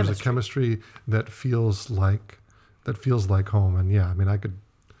like a chemistry. There's a chemistry that feels like home. And yeah, I mean, I could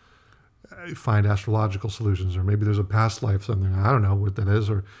find astrological solutions, or maybe there's a past life something. I don't know what that is,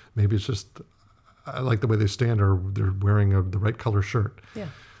 or maybe it's just I like the way they stand, or they're wearing the right color shirt. Yeah.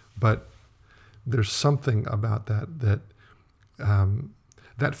 But there's something about that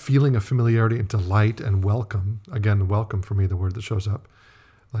feeling of familiarity and delight and welcome. Again, welcome for me, the word that shows up.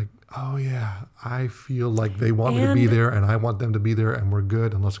 Like, oh yeah, I feel like they want me to be there, and I want them to be there, and we're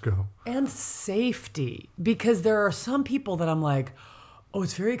good, and let's go. And safety, because there are some people that I'm like, oh,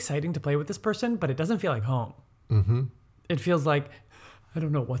 it's very exciting to play with this person, but it doesn't feel like home. Mm-hmm. It feels like, I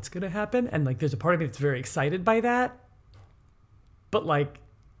don't know what's going to happen. And like, there's a part of me that's very excited by that. But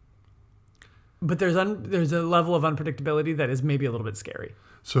there's a level of unpredictability that is maybe a little bit scary.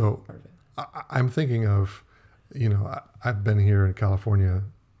 So I'm thinking of, I've been here in California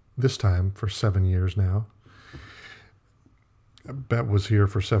this time for 7 years now. Bet was here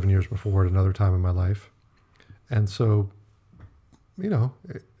for 7 years before at another time in my life. And so,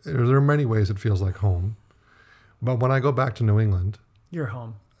 there are many ways it feels like home. But when I go back to New England, You're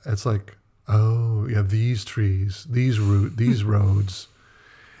home. it's like, oh, yeah, these trees, these roads.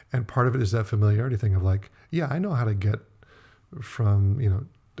 And part of it is that familiarity thing of like, yeah, I know how to get from,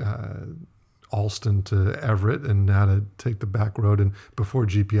 Alston to Everett, and how to take the back road. And before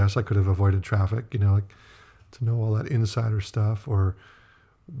GPS, I could have avoided traffic, like to know all that insider stuff, or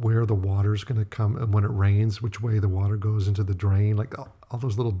where the water's going to come, and when it rains, which way the water goes into the drain, like all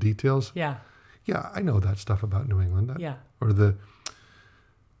those little details. Yeah. Yeah, I know that stuff about New England. Yeah. Or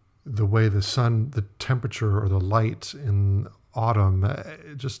the way the sun, the temperature, or the light in autumn,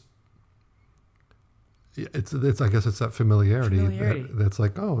 it's I guess it's that familiarity. That's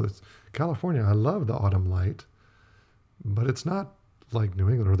like, oh, it's California. I love the autumn light, but it's not like New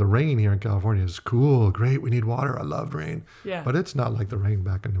England. Or the rain here in California is cool, great. We need water. I love rain. Yeah. But it's not like the rain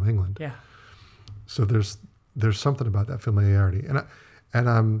back in New England. Yeah. So there's something about that familiarity, and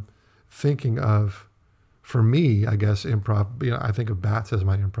I'm thinking of, for me, I guess improv. I think of Bats as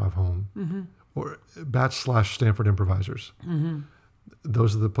my improv home, or Bats/Stanford improvisers.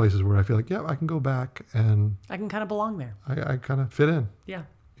 Those are the places where I feel like, yeah, I can go back and I can kind of belong there. I kind of fit in. Yeah.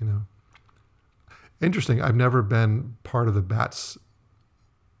 Interesting. I've never been part of the Bats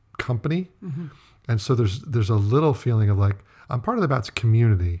company, and so there's a little feeling of like I'm part of the Bats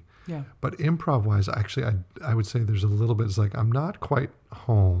community. Yeah. But improv wise, actually, I would say there's a little bit. It's like I'm not quite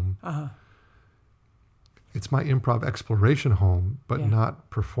home. It's my improv exploration home, but not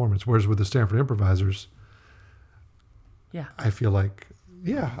performance. Whereas with the Stanford improvisers, yeah, I feel like,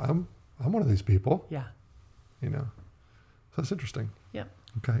 yeah, I'm one of these people. Yeah. So that's interesting. Yeah.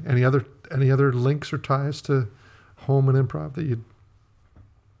 Okay. Any other links or ties to home and improv that you'd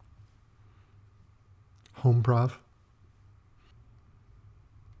homeprov?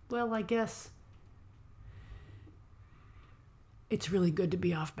 Well, I guess it's really good to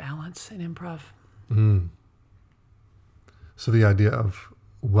be off balance in improv. So the idea of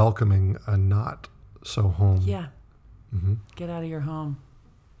welcoming a not so home. Yeah. Get out of your home.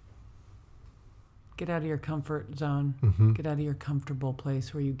 Get out of your comfort zone. Get out of your comfortable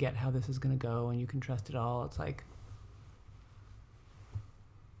place where you get how this is going to go and you can trust it all. It's like,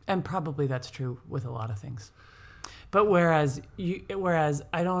 and probably that's true with a lot of things. But whereas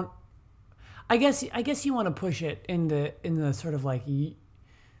I don't, I guess you want to push it in the sort of like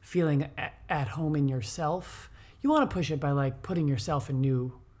feeling at home in yourself. You want to push it by like putting yourself in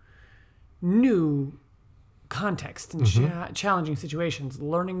new context and challenging situations,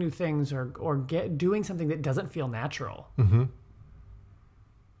 learning new things, or doing something that doesn't feel natural, and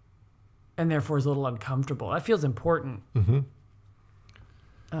therefore is a little uncomfortable. That feels important.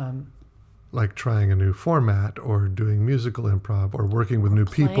 Like trying a new format, or doing musical improv, or working with new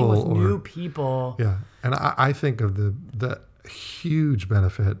people, new people. Yeah, and I think of the huge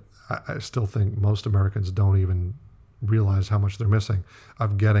benefit. I still think most Americans don't even realize how much they're missing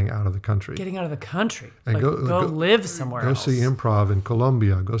of getting out of the country. Getting out of the country. And like, go live somewhere else. Go see improv in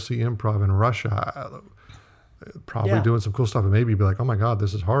Colombia. Go see improv in Russia. Probably doing some cool stuff. And maybe you'd be like, oh my God,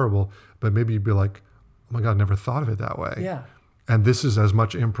 this is horrible. But maybe you'd be like, oh my God, never thought of it that way. Yeah. And this is as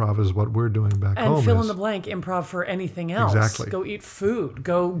much improv as what we're doing back And home fill is. in the blank, improv for anything else. Exactly. Go eat food.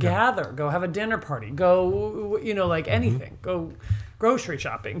 Go gather. Go have a dinner party. Go, like anything. Go grocery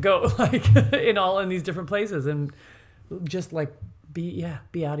shopping. Go like in these different places, and just like be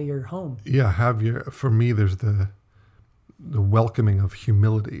out of your home. Yeah, for me, there's the welcoming of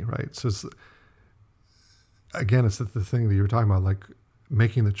humility, right? So again, it's the thing that you were talking about, like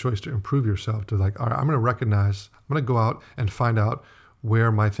making the choice to improve yourself, to like, all right, I'm going to go out and find out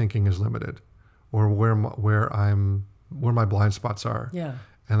where my thinking is limited, or where my blind spots are. Yeah.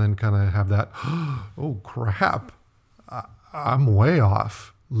 And then kind of have that, oh crap, I'm way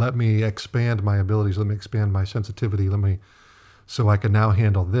off. Let me expand my abilities. Let me expand my sensitivity. So I can now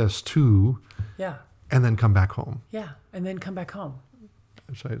handle this too. Yeah. And then come back home. Yeah. And then come back home.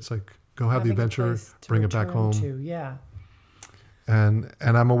 So it's like, go have the Having a adventure, place to bring it back return home. to, yeah. And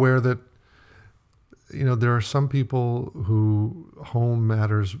I'm aware that, there are some people who home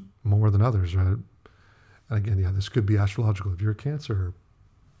matters more than others, right? And again, this could be astrological. If you're a Cancer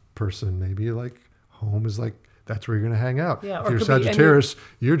person, maybe like home is like, that's where you're going to hang out. Yeah, if or you're it could be Sagittarius,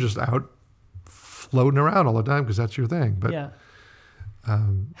 you're just out floating around all the time because that's your thing. But yeah.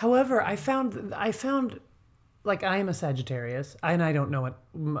 However, I found like I am a Sagittarius, and I don't know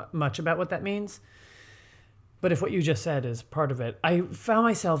much about what that means. But if what you just said is part of it, I found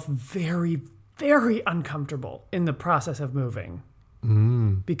myself very, very uncomfortable in the process of moving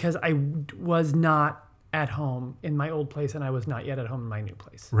because I was not at home in my old place, and I was not yet at home in my new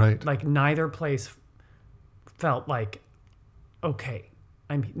place. Right. Like neither place felt like, okay,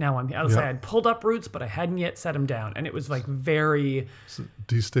 I'm here. I would say I'd pulled up roots, but I hadn't yet set them down. And it was like very it's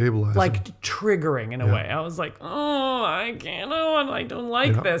destabilizing, like triggering in a way. I was like, oh, I can't, I don't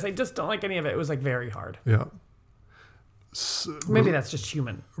like this. I just don't like any of it. It was like very hard. Yeah. Maybe that's just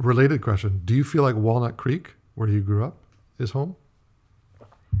human. Related question. Do you feel like Walnut Creek, where you grew up, is home?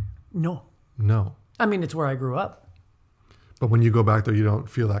 No. No. I mean, it's where I grew up. But when you go back there, you don't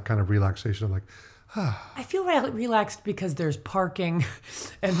feel that kind of relaxation of like, I feel relaxed because there's parking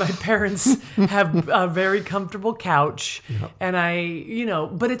and my parents have a very comfortable couch. And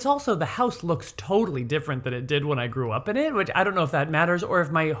but it's also the house looks totally different than it did when I grew up in it, which I don't know if that matters or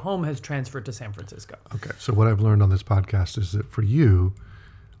if my home has transferred to San Francisco. Okay. So what I've learned on this podcast is that for you,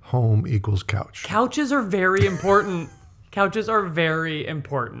 home equals couch. Couches are very important. Couches are very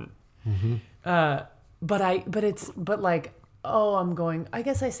important. I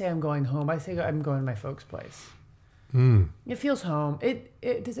guess I say I'm going home. I say I'm going to my folks' place. It feels home.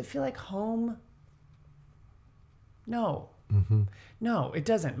 Does it feel like home? No. No, it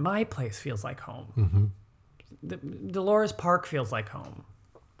doesn't. My place feels like home. Dolores Park feels like home.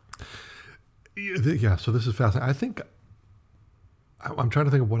 Yeah, so this is fascinating. I think, I'm trying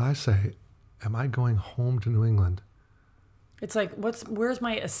to think of what I say. Am I going home to New England? It's like, where's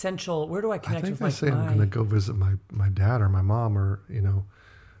my essential, where do I connect with my... I think I say I'm going to go visit my dad or my mom or,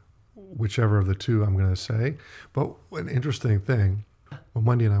 whichever of the two I'm going to say. But an interesting thing, when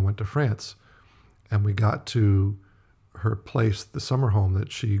Wendy and I went to France and we got to her place, the summer home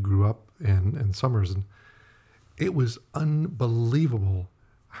that she grew up in summers, and it was unbelievable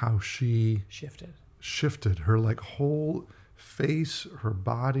how she shifted her like whole face, her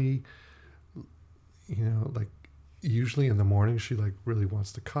body, like usually in the morning she like really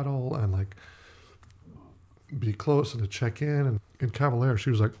wants to cuddle and like be close and to check in. And in Cavalier, she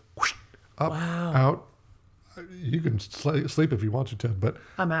was like whoosh, up, out. You can sleep if you want to, Ted, but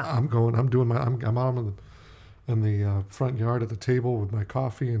I'm out. I'm out in the front yard at the table with my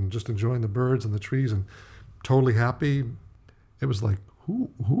coffee and just enjoying the birds and the trees and totally happy. It was like,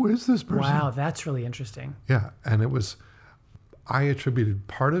 who is this person? Wow, that's really interesting. Yeah, and I attributed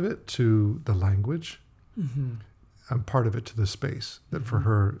part of it to the language and part of it to the space. That for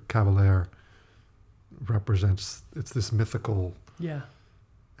her, Cavalier represents, it's this mythical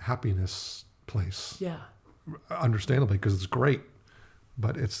happiness place. Yeah. Understandably, because it's great.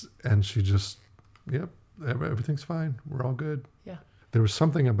 But she just, everything's fine. We're all good. Yeah. There was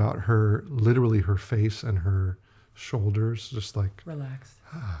something about her, literally her face and her shoulders, just like relaxed.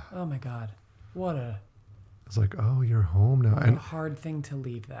 Oh my God. It's like, oh, you're home now. And a hard thing to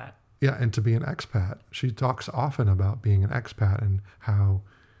leave that. Yeah, and to be an expat. She talks often about being an expat and how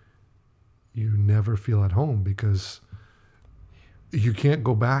you never feel at home because you can't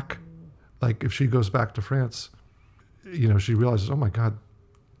go back. Like if she goes back to France, she realizes, oh my God,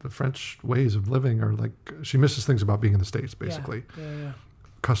 the French ways of living are like, she misses things about being in the States, basically. Yeah.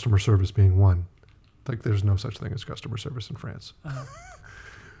 Customer service being one. Like there's no such thing as customer service in France.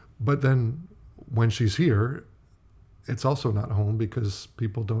 But then when she's here, it's also not home because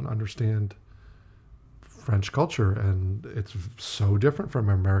people don't understand French culture, and it's so different from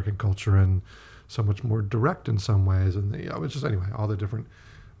American culture, and so much more direct in some ways. And it's just anyway, all the different.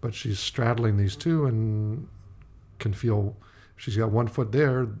 But she's straddling these two, and can feel. If she's got one foot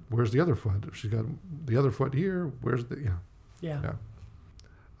there, where's the other foot? If she's got the other foot here, where's the Yeah.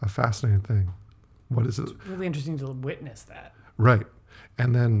 A fascinating thing. What is it? It's really interesting to witness that. Right.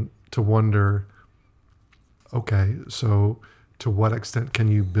 And then to wonder, okay, so to what extent can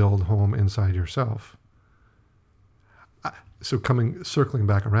you build home inside yourself? Circling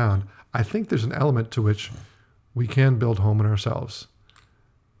back around, I think there's an element to which we can build home in ourselves,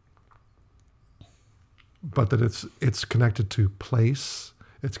 but that it's connected to place,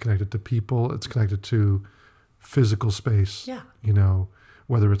 it's connected to people, it's connected to physical space. Yeah.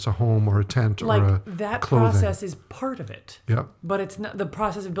 Whether it's a home or a tent Like or a that clothing. process is part of it. Yep. But it's not the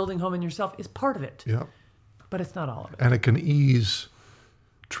process of building home in yourself is part of it. Yep. But it's not all of it. And it can ease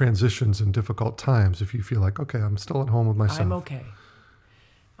transitions in difficult times if you feel like, okay, I'm still at home with myself. I'm okay.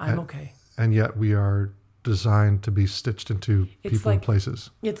 I'm okay. And yet we are designed to be stitched into It's people and places.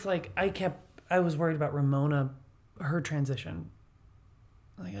 It's like I was worried about Ramona, her transition.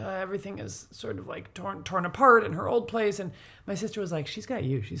 Like everything is sort of like torn apart in her old place. And my sister was like, she's got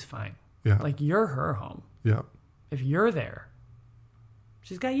you. She's fine. Yeah. Like you're her home. Yeah. If you're there,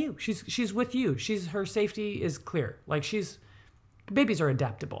 she's got you. She's with you. Her safety is clear. Like babies are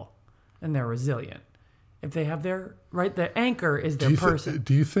adaptable and they're resilient. If they have the anchor is their person.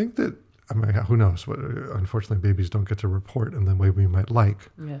 Do you think that, I mean, who knows? Unfortunately, babies don't get to report in the way we might like.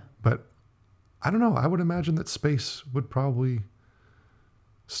 Yeah. But I don't know. I would imagine that space would probably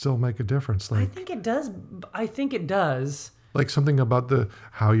still make a difference. I think it does. Like something about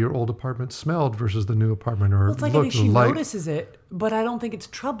how your old apartment smelled versus the new apartment, or It's like I think she notices it, but I don't think it's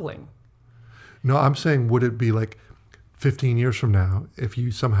troubling. No, I'm saying, would it be like 15 years from now if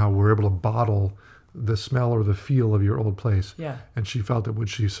you somehow were able to bottle the smell or the feel of your old place? Yeah. And she felt it, would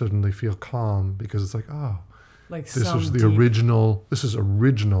she suddenly feel calm because it's like, oh, like this was the original. This is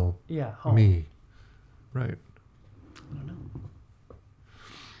original. Yeah. Home. Me. Right. I don't know.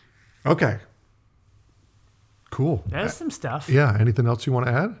 Okay. Cool. That's some stuff. Yeah. Anything else you want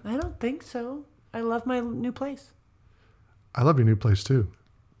to add? I don't think so. I love my new place. I love your new place too.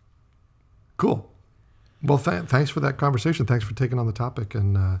 Cool. Well, thanks for that conversation. Thanks for taking on the topic.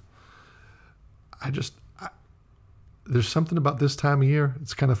 And there's something about this time of year.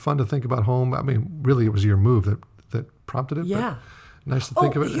 It's kind of fun to think about home. I mean, really, it was your move that prompted it. Yeah. Nice to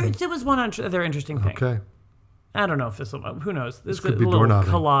think of it. There was one other interesting thing. Okay. I don't know if this will, who knows? This could is be a little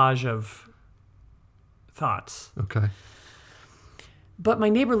doorknobbing. collage of thoughts. Okay. But my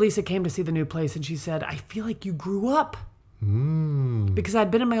neighbor Lisa came to see the new place and she said, I feel like you grew up. Because I'd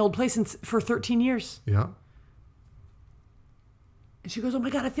been in my old place for 13 years. Yeah. And she goes, oh my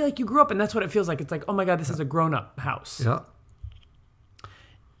God, I feel like you grew up. And that's what it feels like. It's like, oh my God, this is a grown-up house. Yeah.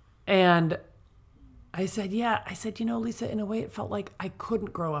 And I said, yeah. I said, Lisa, in a way it felt like I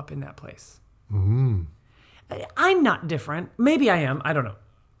couldn't grow up in that place. I'm not different. Maybe I am. I don't know.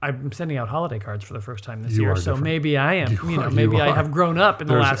 I'm sending out holiday cards for the first time this year. So maybe I am. Maybe I have grown up in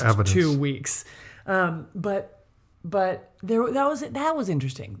the last 2 weeks. But that was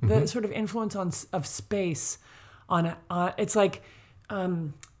interesting. The sort of influence of space on it's like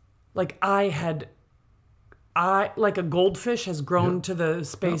like a goldfish has grown to the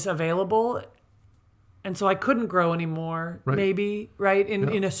space available, and so I couldn't grow anymore. Right. Maybe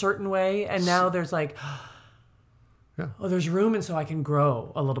in a certain way, and now there's like. Yeah. Oh, there's room, and so I can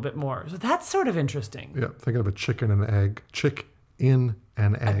grow a little bit more. So that's sort of interesting. Yeah, thinking of a chicken and an egg. Chick in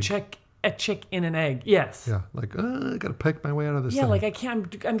an egg. A chick in an egg. Yes. Yeah, like I gotta pick my way out of this. Yeah, thing. like I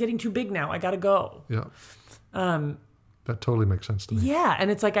can't. I'm getting too big now. I gotta go. Yeah. That totally makes sense to me. Yeah,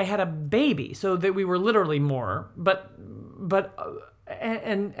 and it's like I had a baby, so that we were literally more. But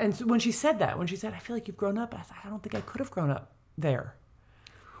so when she said I feel like you've grown up. I thought, I don't think I could have grown up there.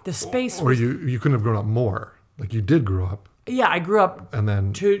 The space. Or you couldn't have grown up more. Like you did grow up. Yeah, I grew up and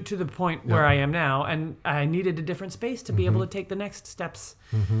then to the point where I am now, and I needed a different space to be able to take the next steps.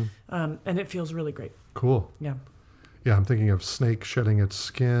 And it feels really great. Cool. Yeah. Yeah, I'm thinking of snake shedding its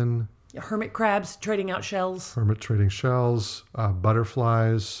skin. Hermit crabs trading out shells. Hermit trading shells.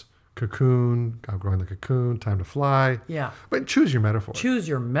 Butterflies. Cocoon. Outgrowing the cocoon. Time to fly. Yeah. But choose your metaphor. Choose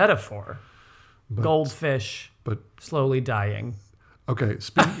your metaphor. Goldfish. But slowly dying. Okay.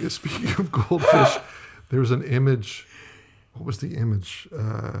 Speaking of goldfish, there was an image. What was the image?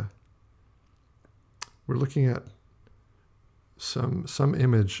 We're looking at some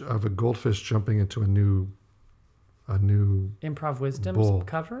image of a goldfish jumping into a new Improv Wisdom's bowl.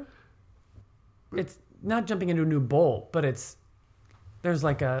 cover. It's not jumping into a new bowl, but there's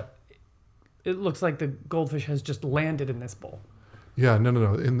like a it looks like the goldfish has just landed in this bowl. Yeah,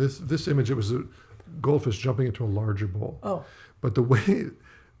 no. In this image, it was a goldfish jumping into a larger bowl. Oh. But the way,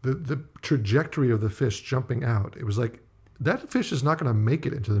 the trajectory of the fish jumping out, it was like, that fish is not going to make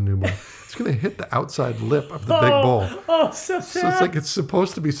it into the new bowl. It's going to hit the outside lip of the big bowl. Oh, so sad. So it's like it's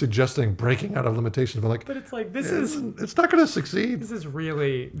supposed to be suggesting breaking out of limitations, but like, But it's like, it's not going to succeed. this is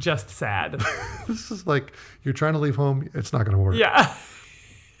really just sad. This is like you're trying to leave home. It's not going to work. Yeah.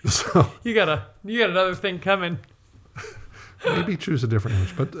 So You got another thing coming. maybe choose a different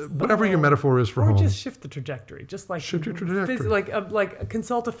image, but whatever your metaphor is for Or home, just shift the trajectory. Just like Shift your trajectory. like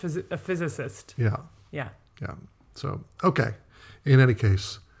consult a physicist. yeah. Yeah. So okay. In any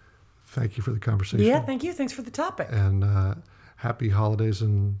case, thank you for the conversation. Yeah, thank you. Thanks for the topic. And happy holidays,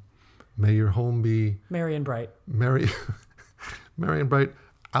 and may your home be Merry and bright. merry, merry and bright,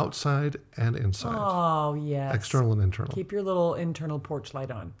 outside and inside, Oh, yes. external and internal. Keep your little internal porch light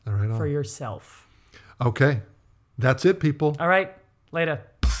on All right, for on. yourself. Okay, that's it, people. All right. Later.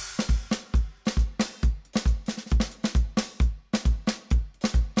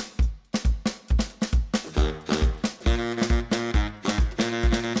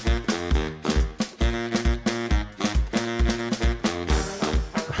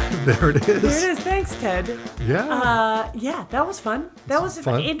 There it is. There it is. Thanks, Ted. Yeah. Yeah, that was fun. That was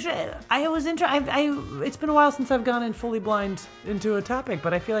fun. It's been a while since I've gone in fully blind into a topic,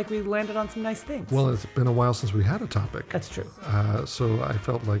 but I feel like we landed on some nice things. Well, it's been a while since we had a topic. That's true. So I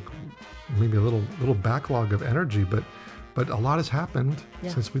felt like maybe a little backlog of energy, but a lot has happened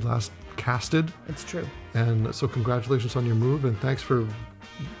Yeah. since we last casted. It's true. And so congratulations on your move, and thanks for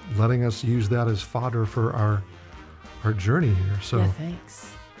letting us use that as fodder for our journey here. So Yeah, thanks.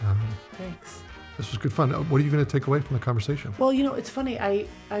 Thanks. this was good fun. What are you going to take away from the conversation? Well, it's funny. I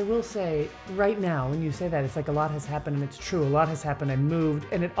will say right now, when you say that, it's like a lot has happened, and it's true. A lot has happened. I moved,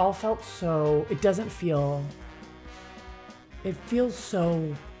 and it all felt so. It doesn't feel. It feels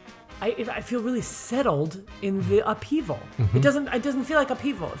so. I feel really settled in the upheaval. It doesn't feel like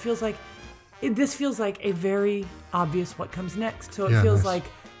upheaval. It feels like this feels like a very obvious what comes next. So it Yeah, feels nice. like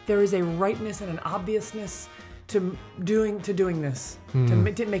there is a rightness and an obviousness to doing this,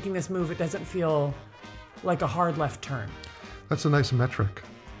 to making this move. It doesn't feel like a hard left turn. That's a nice metric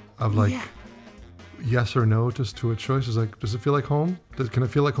of like Yeah. yes or no just to a choice. Is like, does it feel like home? Can it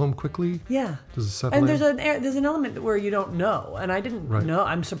feel like home quickly? Yeah. Does it settle And in? there's an element where you don't know, and I didn't Right. know.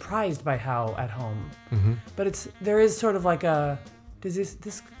 I'm surprised by how at home, but there is sort of like a. Does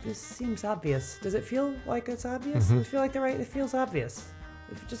this seems obvious? Does it feel like it's obvious? Does it feel like it feels obvious?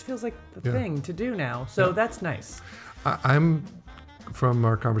 It just feels like the Yeah. thing to do now. So that's nice. I'm from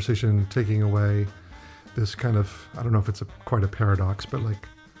our conversation taking away this kind of, I don't know if it's quite a paradox, but like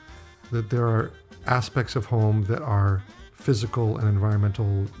that there are aspects of home that are physical and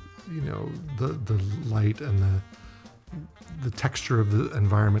environmental, the light and the texture of the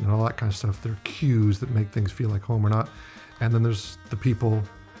environment and all that kind of stuff. They're cues that make things feel like home or not. And then there's the people,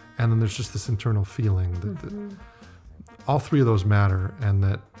 and then there's just this internal feeling that all three of those matter, and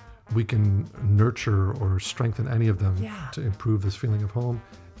that we can nurture or strengthen any of them Yeah. to improve this feeling of home.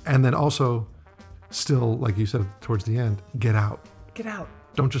 And then also still, like you said towards the end, get out. Get out.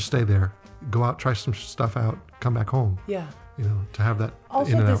 Don't just stay there. Go out, try some stuff out, come back home. Yeah. To have that in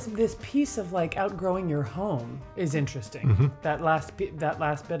Also, and this piece of like outgrowing your home is interesting. Mm-hmm. That last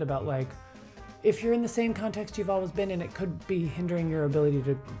bit about like, if you're in the same context you've always been in, it could be hindering your ability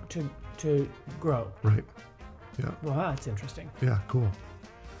to grow. out. Right. Yeah. Well, that's interesting. Yeah, cool.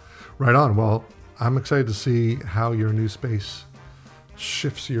 Right on. Well, I'm excited to see how your new space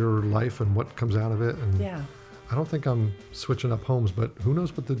shifts your life and what comes out of it. And Yeah. I don't think I'm switching up homes, but who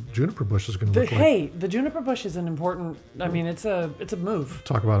knows what the juniper bush is going to look like. Hey, the juniper bush is an important. I mean, it's a move.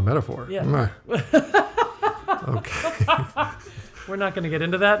 Talk about a metaphor. Yeah. Okay. We're not going to get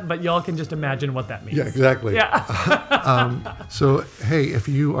into that, but y'all can just imagine what that means. Yeah, exactly. Yeah. So, hey, if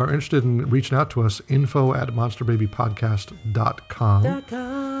you are interested in reaching out to us, info@monsterbabypodcast.com.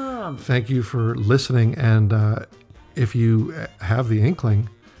 .com. Thank you for listening. And if you have the inkling,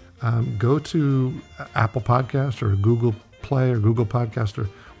 go to Apple Podcast or Google Play or Google Podcast or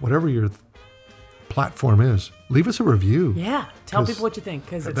whatever your platform is. Leave us a review. Yeah. Tell 'Cause people what you think,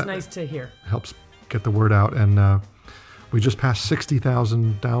 because it's that- nice to hear. Helps get the word out. And we just passed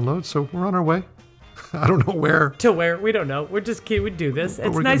 60,000 downloads, so we're on our way. I don't know where. To where we don't know. We're just kidding. We do this.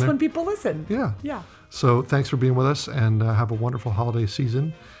 It's we're nice getting when people listen. Yeah. Yeah. So thanks for being with us, and have a wonderful holiday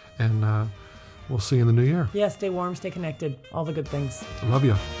season. And we'll see you in the new year. Yeah. Stay warm. Stay connected. All the good things. Love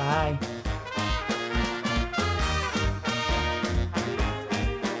you. Bye.